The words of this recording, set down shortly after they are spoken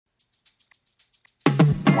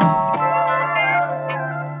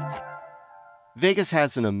Vegas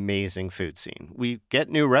has an amazing food scene. We get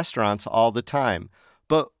new restaurants all the time.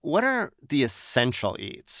 But what are the essential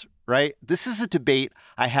eats, right? This is a debate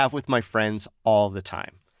I have with my friends all the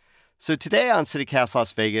time. So today on CityCast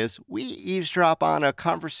Las Vegas, we eavesdrop on a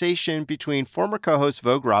conversation between former co-host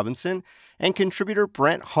Vogue Robinson and contributor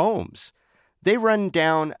Brent Holmes. They run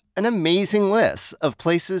down an amazing list of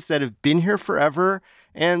places that have been here forever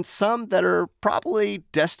and some that are probably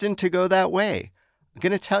destined to go that way. I'm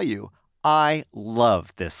going to tell you, I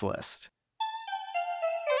love this list.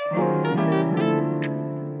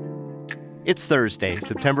 It's Thursday,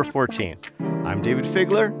 September 14th. I'm David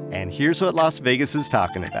Figler, and here's what Las Vegas is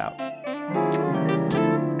talking about.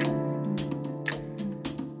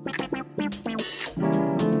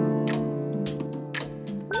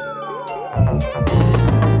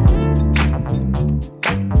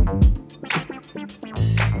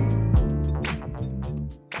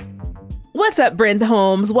 What's up, Brent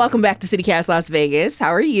Holmes? Welcome back to CityCast Las Vegas.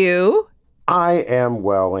 How are you? I am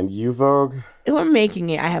well, and you, Vogue? We're making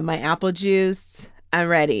it. I have my apple juice. I'm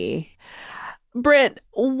ready. Brent,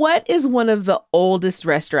 what is one of the oldest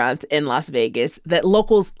restaurants in Las Vegas that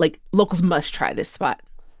locals must try this spot?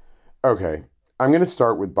 Okay, I'm going to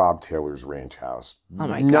start with Bob Taylor's Ranch House. Oh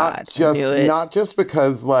my God, Not just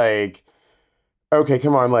because, okay,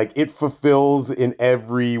 come on, it fulfills in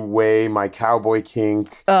every way my cowboy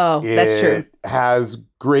kink. Oh, that's true. It has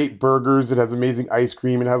great burgers. It has amazing ice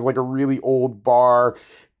cream. It has a really old bar.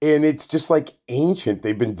 And it's just ancient.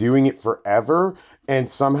 They've been doing it forever. And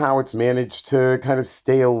somehow it's managed to kind of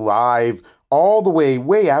stay alive all the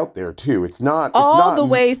way out there, too. It's not the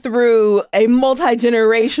way through a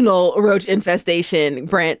multi-generational roach infestation,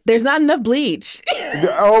 Brent. There's not enough bleach.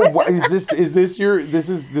 Oh, is this how you're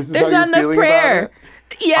feeling prayer. about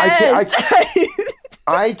it? Yes.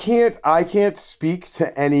 I can't speak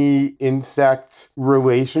to any insect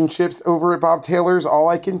relationships over at Bob Taylor's. All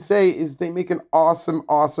I can say is they make an awesome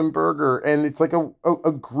burger, and it's like a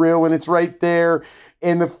grill, and it's right there,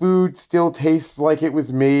 and the food still tastes like it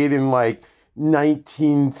was made in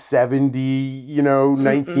 1970,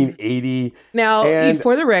 1980. Now,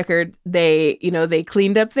 for the record, they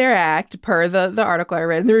cleaned up their act per the article I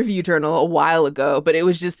read in the Review Journal a while ago, but it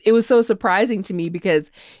was so surprising to me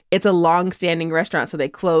because it's a long-standing restaurant, so they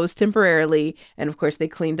closed temporarily, and of course they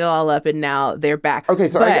cleaned it all up, and now they're back. Okay,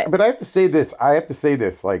 so but I have to say this.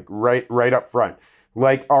 Right up front.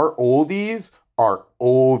 Our oldies are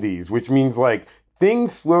oldies, which means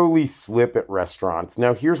things slowly slip at restaurants.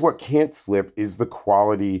 Now, here's what can't slip is the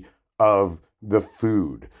quality of the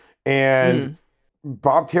food. And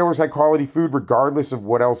Bob Taylor's had quality food regardless of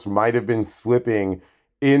what else might have been slipping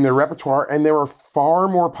in their repertoire. And there are far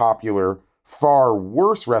more popular, far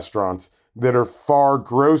worse restaurants that are far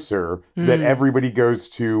grosser that everybody goes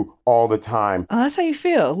to all the time. Oh, that's how you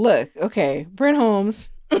feel. Look, okay, Brent Holmes.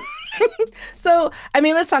 So,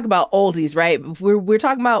 let's talk about oldies, right? We're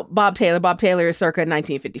talking about Bob Taylor. Bob Taylor is circa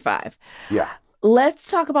 1955. Yeah. Let's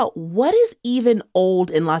talk about what is even old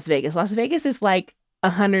in Las Vegas. Las Vegas is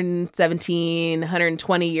 117,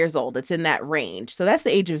 120 years old. It's in that range. So that's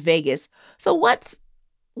the age of Vegas. So what's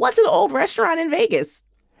an old restaurant in Vegas?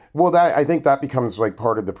 Well, I think that becomes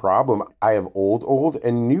part of the problem. I have old,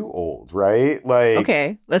 and new old, right?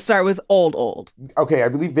 Okay, let's start with old. Okay, I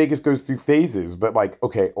believe Vegas goes through phases, but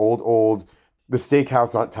old, the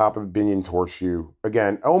steakhouse on top of Binion's Horseshoe.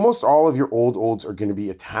 Again, almost all of your olds are going to be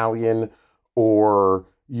Italian or,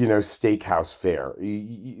 steakhouse fare.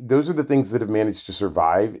 Those are the things that have managed to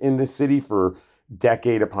survive in this city for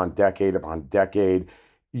decade upon decade upon decade.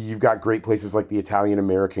 You've got great places like the Italian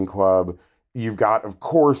American Club. You've got, of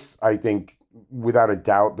course, I think, without a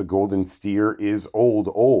doubt, the Golden Steer is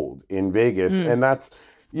old in Vegas. And that's,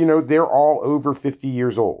 they're all over 50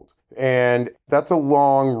 years old. And that's a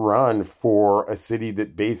long run for a city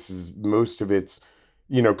that bases most of its,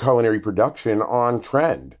 culinary production on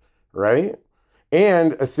trend, right?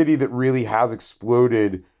 And a city that really has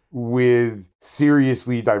exploded with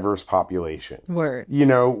seriously diverse populations. Word.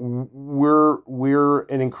 We're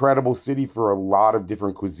an incredible city for a lot of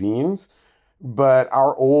different cuisines. But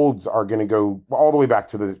our olds are going to go all the way back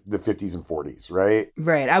to the 50s and 40s, right?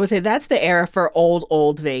 Right. I would say that's the era for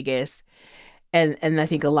old Vegas. And I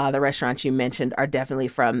think a lot of the restaurants you mentioned are definitely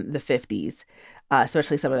from the 50s,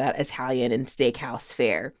 especially some of that Italian and steakhouse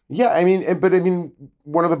fare. Yeah, but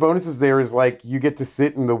one of the bonuses there is you get to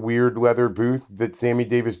sit in the weird leather booth that Sammy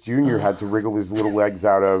Davis Jr. had to wriggle his little legs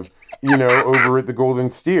out of over at the Golden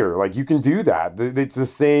Steer. Like, you can do that. It's the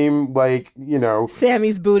same, like,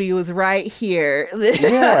 Sammy's booty was right here.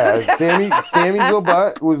 yeah, Sammy's little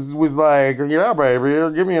butt was like, yeah,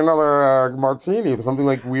 baby, give me another martini, something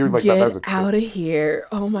like weird like Get that. As a out of here.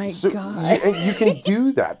 Oh my God. You can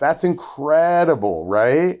do that. That's incredible,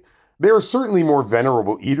 right? There are certainly more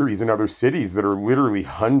venerable eateries in other cities that are literally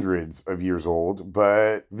hundreds of years old,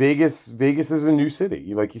 but Vegas is a new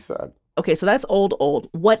city, like you said. Okay, so that's old, old.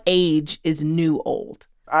 What age is new old?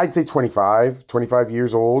 I'd say 25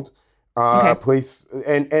 years old. Okay. A place,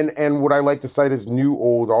 and what I like to cite as new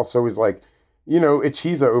old also is like,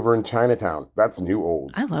 Ichiza over in Chinatown. That's new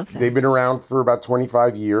old. I love that. They've been around for about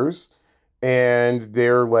 25 years. And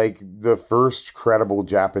they're like the first credible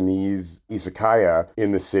Japanese izakaya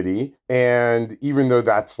in the city. And even though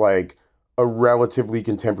that's like a relatively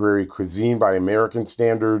contemporary cuisine by American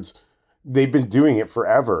standards, they've been doing it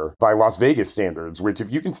forever by Las Vegas standards, which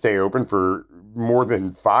if you can stay open for more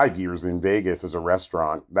than 5 years in Vegas as a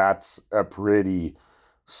restaurant, that's a pretty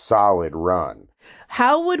solid run.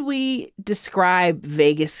 How would we describe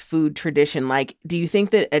Vegas food tradition? Like, do you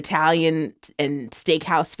think that Italian and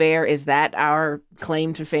steakhouse fare, is that our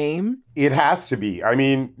claim to fame? It has to be. I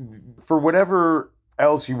mean, for whatever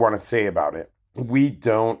else you want to say about it, we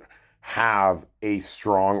don't have a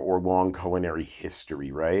strong or long culinary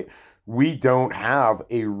history, right? We don't have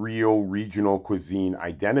a real regional cuisine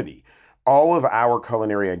identity. All of our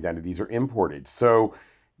culinary identities are imported. So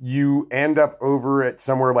you end up over at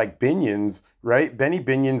somewhere like Binion's, right? Benny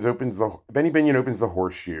Binion opens the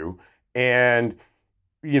Horseshoe, and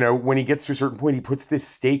when he gets to a certain point, he puts this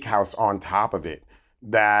steakhouse on top of it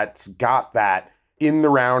that's got that in the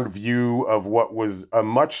round view of what was a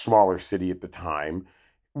much smaller city at the time,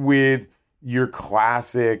 with your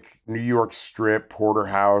classic New York strip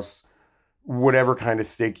porterhouse, whatever kind of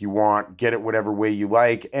steak you want, get it whatever way you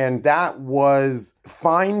like. And that was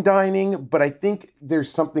fine dining, but I think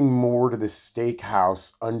there's something more to the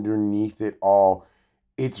steakhouse underneath it all.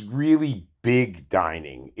 It's really big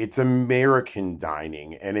dining. It's American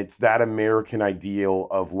dining, and it's that American ideal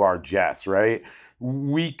of largesse, right?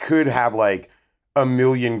 We could have like a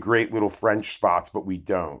million great little French spots, but we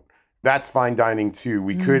don't. That's fine dining too.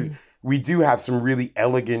 We do have some really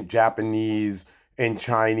elegant Japanese and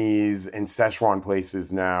Chinese and Szechuan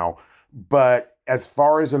places now. But as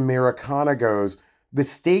far as Americana goes, the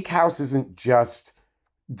steakhouse isn't just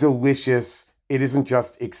delicious. It isn't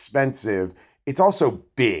just expensive. It's also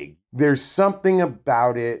big. There's something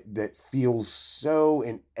about it that feels so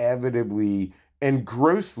inevitably and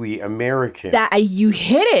grossly American. That you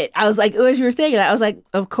hit it. I was like, as you were saying it, I was like,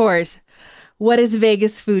 of course. What is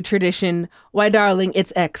Vegas food tradition? Why, darling,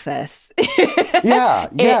 it's excess. Yeah.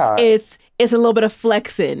 It's a little bit of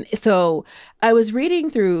flexing. So I was reading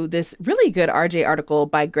through this really good RJ article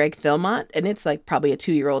by Greg Philmont, and it's like probably a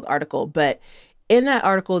 2-year-old article. But in that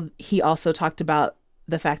article, he also talked about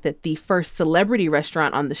the fact that the first celebrity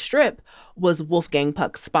restaurant on the Strip was Wolfgang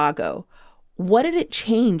Puck's Spago. What did it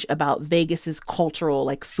change about Vegas's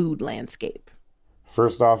cultural food landscape?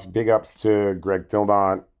 First off, big ups to Greg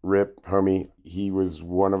Philmont, Rip, homie. He was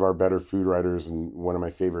one of our better food writers and one of my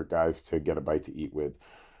favorite guys to get a bite to eat with.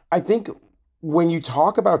 I think when you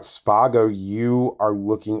talk about Spago, you are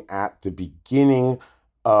looking at the beginning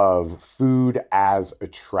of food as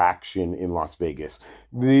attraction in Las Vegas.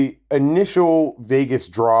 The initial Vegas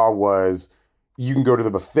draw was you can go to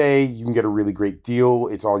the buffet, you can get a really great deal,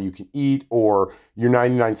 it's all you can eat, or your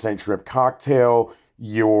 99-cent shrimp cocktail,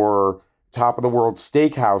 your top of the world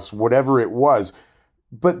steakhouse, whatever it was.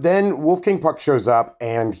 But then Wolfgang Puck shows up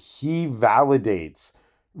and he validates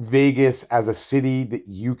Vegas as a city that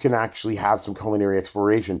you can actually have some culinary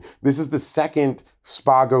exploration. This is the second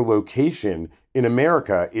Spago location in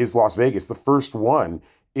America is Las Vegas. The first one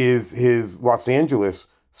is his Los Angeles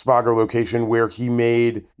Spago location where he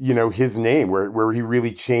made, his name, where he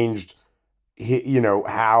really changed,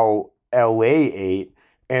 how LA ate.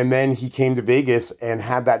 And then he came to Vegas and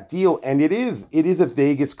had that deal. And it is a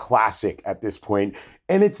Vegas classic at this point.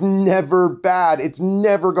 And it's never bad. It's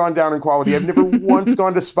never gone down in quality. I've never once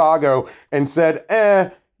gone to Spago and said,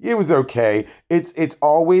 it was okay. It's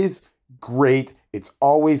always great. It's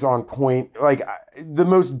always on point. Like the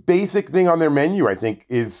most basic thing on their menu, I think,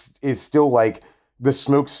 is still like the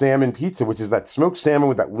smoked salmon pizza, which is that smoked salmon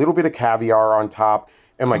with that little bit of caviar on top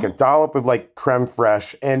and like a dollop of creme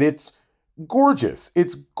fraiche. And it's gorgeous.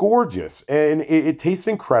 It's gorgeous. And it tastes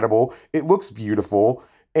incredible. It looks beautiful.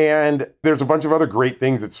 And there's a bunch of other great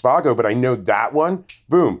things at Spago, but I know that one,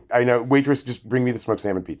 boom. I know, waitress, just bring me the smoked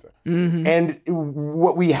salmon pizza. Mm-hmm. And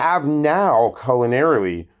what we have now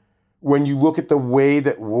culinarily, when you look at the way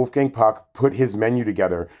that Wolfgang Puck put his menu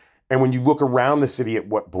together, And when you look around the city at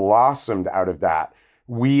what blossomed out of that,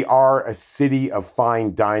 we are a city of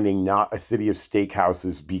fine dining, not a city of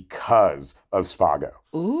steakhouses because of Spago.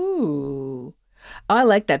 Ooh. Oh, I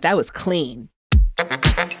like that. That was clean.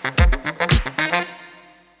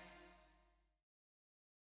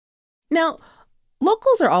 Now,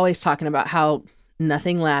 locals are always talking about how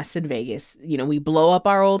nothing lasts in Vegas. You know, we blow up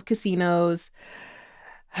our old casinos.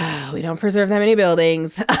 We don't preserve that many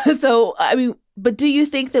buildings. So, I mean, but do you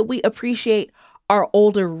think that we appreciate our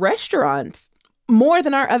older restaurants more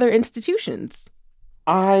than our other institutions?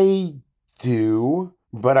 I do,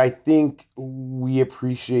 but I think we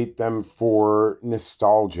appreciate them for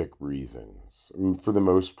nostalgic reasons for the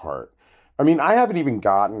most part. I mean, I haven't even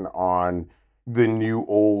gotten on the new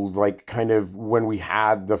old, like kind of when we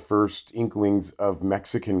had the first inklings of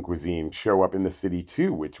Mexican cuisine show up in the city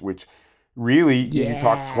too, which really, you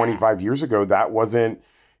talked Yeah. 25 years ago, that wasn't,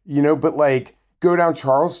 but like go down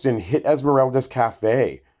Charleston, hit Esmeralda's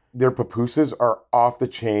Cafe. Their pupusas are off the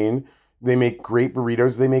chain. They make great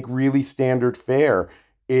burritos. They make really standard fare.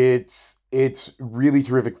 It's really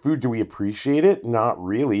terrific food. Do we appreciate it? Not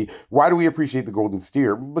really. Why do we appreciate the Golden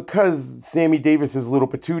Steer? Because Sammy Davis's Little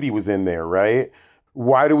Patootie was in there, right?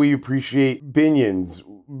 Why do we appreciate Binion's?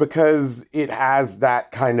 Because it has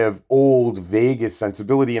that kind of old Vegas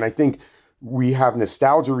sensibility. And I think we have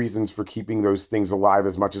nostalgia reasons for keeping those things alive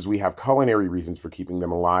as much as we have culinary reasons for keeping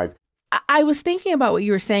them alive. I was thinking about what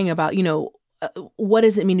you were saying about, what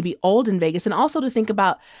does it mean to be old in Vegas? And also to think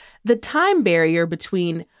about the time barrier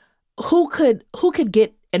between who could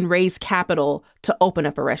get and raise capital to open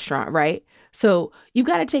up a restaurant, right? So you've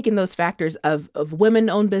got to take in those factors of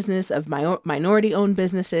women-owned business, of minority-owned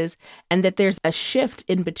businesses, and that there's a shift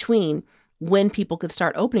in between when people could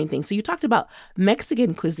start opening things. So you talked about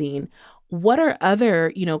Mexican cuisine. What are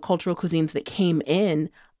other, cultural cuisines that came in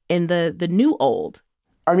the new old?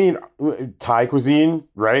 I mean, Thai cuisine,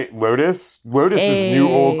 right? Lotus is new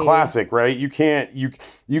old classic, right? You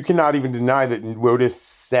cannot even deny that Lotus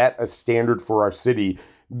set a standard for our city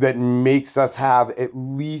that makes us have at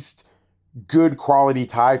least good quality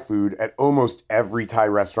Thai food at almost every Thai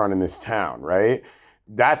restaurant in this town, right?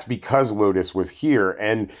 That's because Lotus was here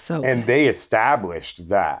and they established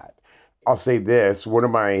that. I'll say this, one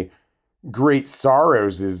of my great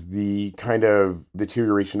sorrows is the kind of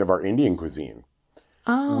deterioration of our Indian cuisine.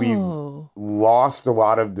 Oh. We've lost a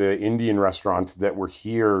lot of the Indian restaurants that were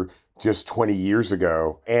here just 20 years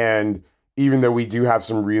ago. And even though we do have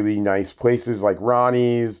some really nice places like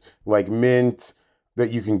Ronnie's, like Mint, that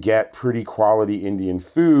you can get pretty quality Indian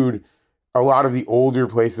food, a lot of the older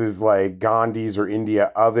places like Gandhi's or India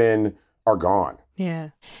Oven are gone. Yeah.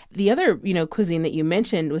 The other, cuisine that you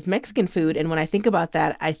mentioned was Mexican food. And when I think about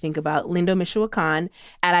that, I think about Lindo, Michoacan.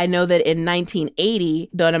 And I know that in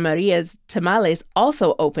 1980, Dona Maria's Tamales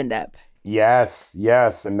also opened up. Yes.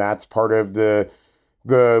 And that's part of the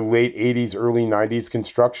late 80s, early 90s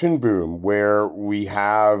construction boom, where we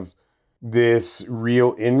have this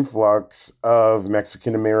real influx of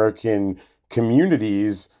Mexican-American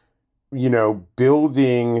communities,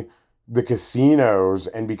 building the casinos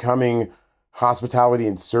and becoming hospitality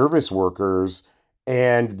and service workers,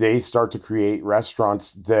 and they start to create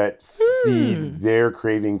restaurants that feed their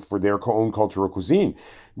craving for their own cultural cuisine.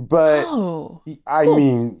 But I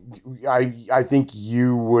mean, I think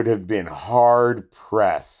you would have been hard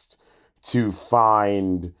pressed to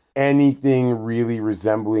find anything really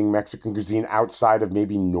resembling Mexican cuisine outside of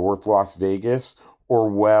maybe North Las Vegas or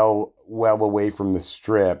well away from the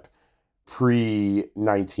Strip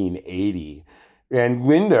pre-1980. And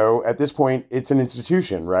Lindo, at this point, it's an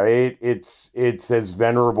institution, right? It's as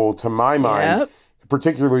venerable to my mind,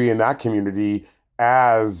 particularly in that community,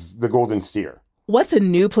 as the Golden Steer. What's a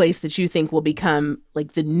new place that you think will become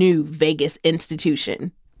like the new Vegas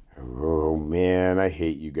institution? Oh, man, I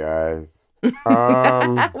hate you guys.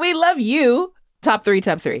 We love you. Top three.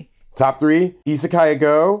 Top three, Izakaya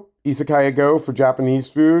Go. Izakaya Go for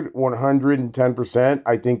Japanese food, 110%.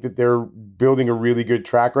 I think that they're building a really good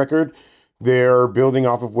track record. They're building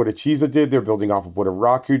off of what Achiza did. They're building off of what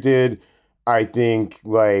Araku did. I think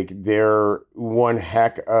they're one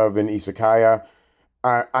heck of an izakaya.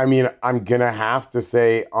 I mean, I'm going to have to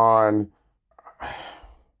say on...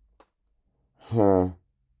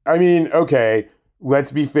 I mean, okay,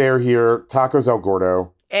 let's be fair here. Tacos El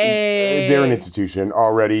Gordo. Hey. They're an institution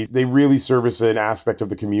already. They really service an aspect of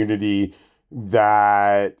the community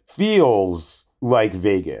that feels like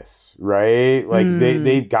Vegas, right? Like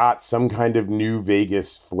they've got some kind of new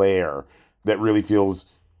Vegas flair that really feels,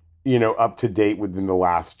 up to date within the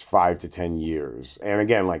last 5 to 10 years. And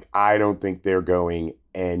again, I don't think they're going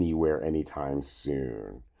anywhere anytime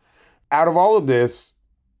soon. Out of all of this,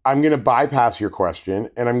 I'm going to bypass your question,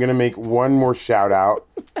 and I'm going to make one more shout out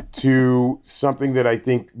to something that I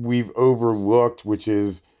think we've overlooked, which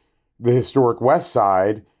is the historic West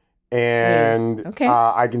Side. And Okay.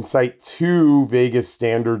 I can cite two Vegas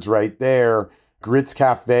standards right there. Grits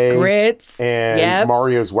Cafe and Yep.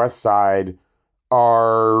 Mario's West Side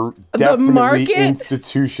are The definitely Market?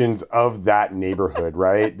 institutions of that neighborhood,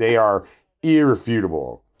 right? They are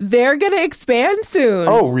irrefutable. They're going to expand soon.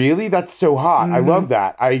 Oh, really? That's so hot. I love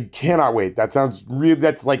that. I cannot wait. That sounds real.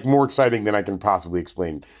 That's like more exciting than I can possibly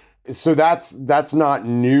explain. So that's not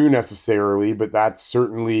new necessarily, but that's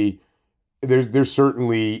certainly there's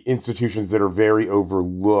certainly institutions that are very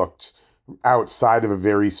overlooked outside of a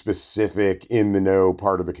very specific in the know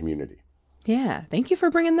part of the community. Yeah. Thank you for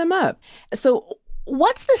bringing them up. So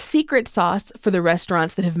what's the secret sauce for the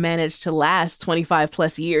restaurants that have managed to last 25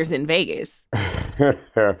 plus years in Vegas?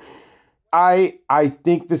 I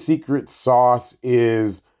think the secret sauce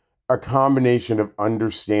is a combination of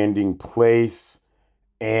understanding place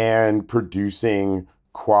and producing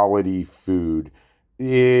quality food.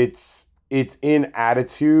 It's in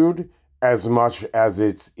attitude as much as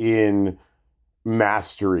it's in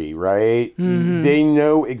mastery, right? They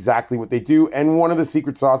know exactly what they do. And one of the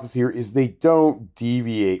secret sauces here is they don't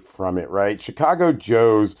deviate from it, right? Chicago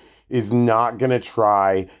Joe's is not going to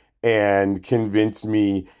try and convince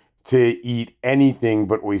me to eat anything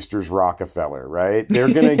but Oysters Rockefeller, right?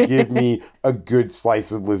 They're going to give me a good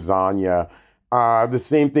slice of lasagna. The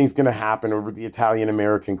same thing's going to happen over at the Italian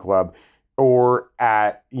American Club or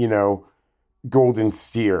at, Golden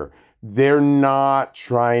Steer. They're not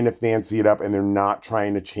trying to fancy it up and they're not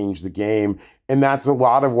trying to change the game. And that's a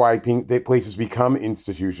lot of why places become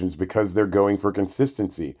institutions, because they're going for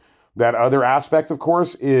consistency. That other aspect, of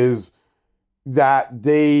course, is that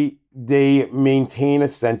they maintain a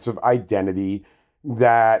sense of identity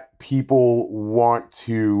that people want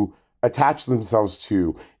to attach themselves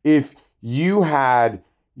to. If you had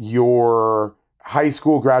your high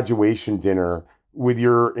school graduation dinner with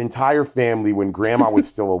your entire family when grandma was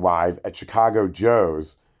still alive at Chicago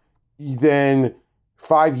Joe's, then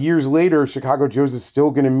 5 years later, Chicago Joe's is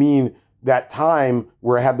still going to mean that time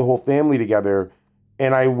where I had the whole family together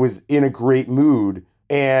and I was in a great mood,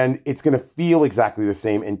 and it's going to feel exactly the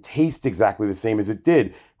same and taste exactly the same as it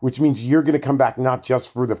did, which means you're going to come back not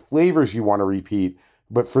just for the flavors you want to repeat,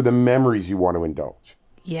 but for the memories you want to indulge.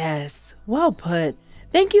 Yes. Well put.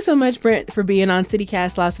 Thank you so much, Brent, for being on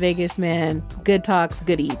CityCast Las Vegas, man. Good talks,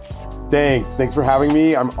 good eats. Thanks for having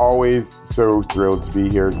me. I'm always so thrilled to be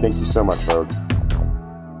here. Thank you so much, Vogue.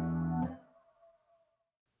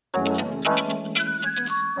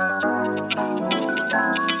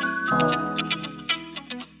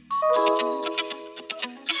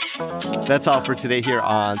 That's all for today here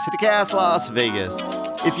on CityCast Las Vegas.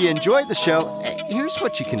 If you enjoyed the show, here's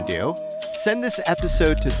what you can do. Send this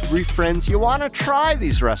episode to 3 friends you want to try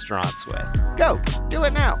these restaurants with. Go, do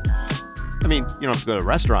it now. I mean, you don't have to go to a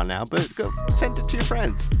restaurant now, but go send it to your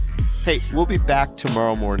friends. Hey, we'll be back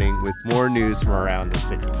tomorrow morning with more news from around the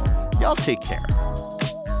city. Y'all take care.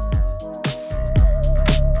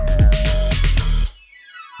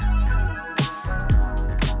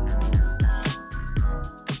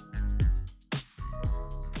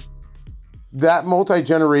 That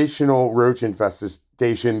multi-generational roach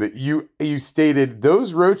infestation that you stated,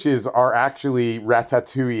 those roaches are actually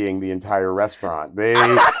ratatouilleing the entire restaurant. They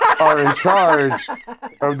are in charge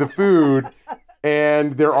of the food,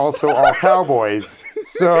 and they're also all cowboys.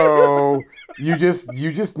 So you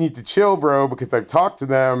just need to chill, bro, because I've talked to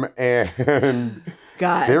them and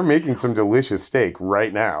God, they're making some delicious steak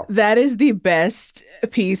right now. that is the best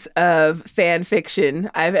piece of fan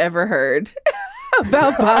fiction I've ever heard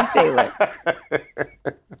about Bob Taylor.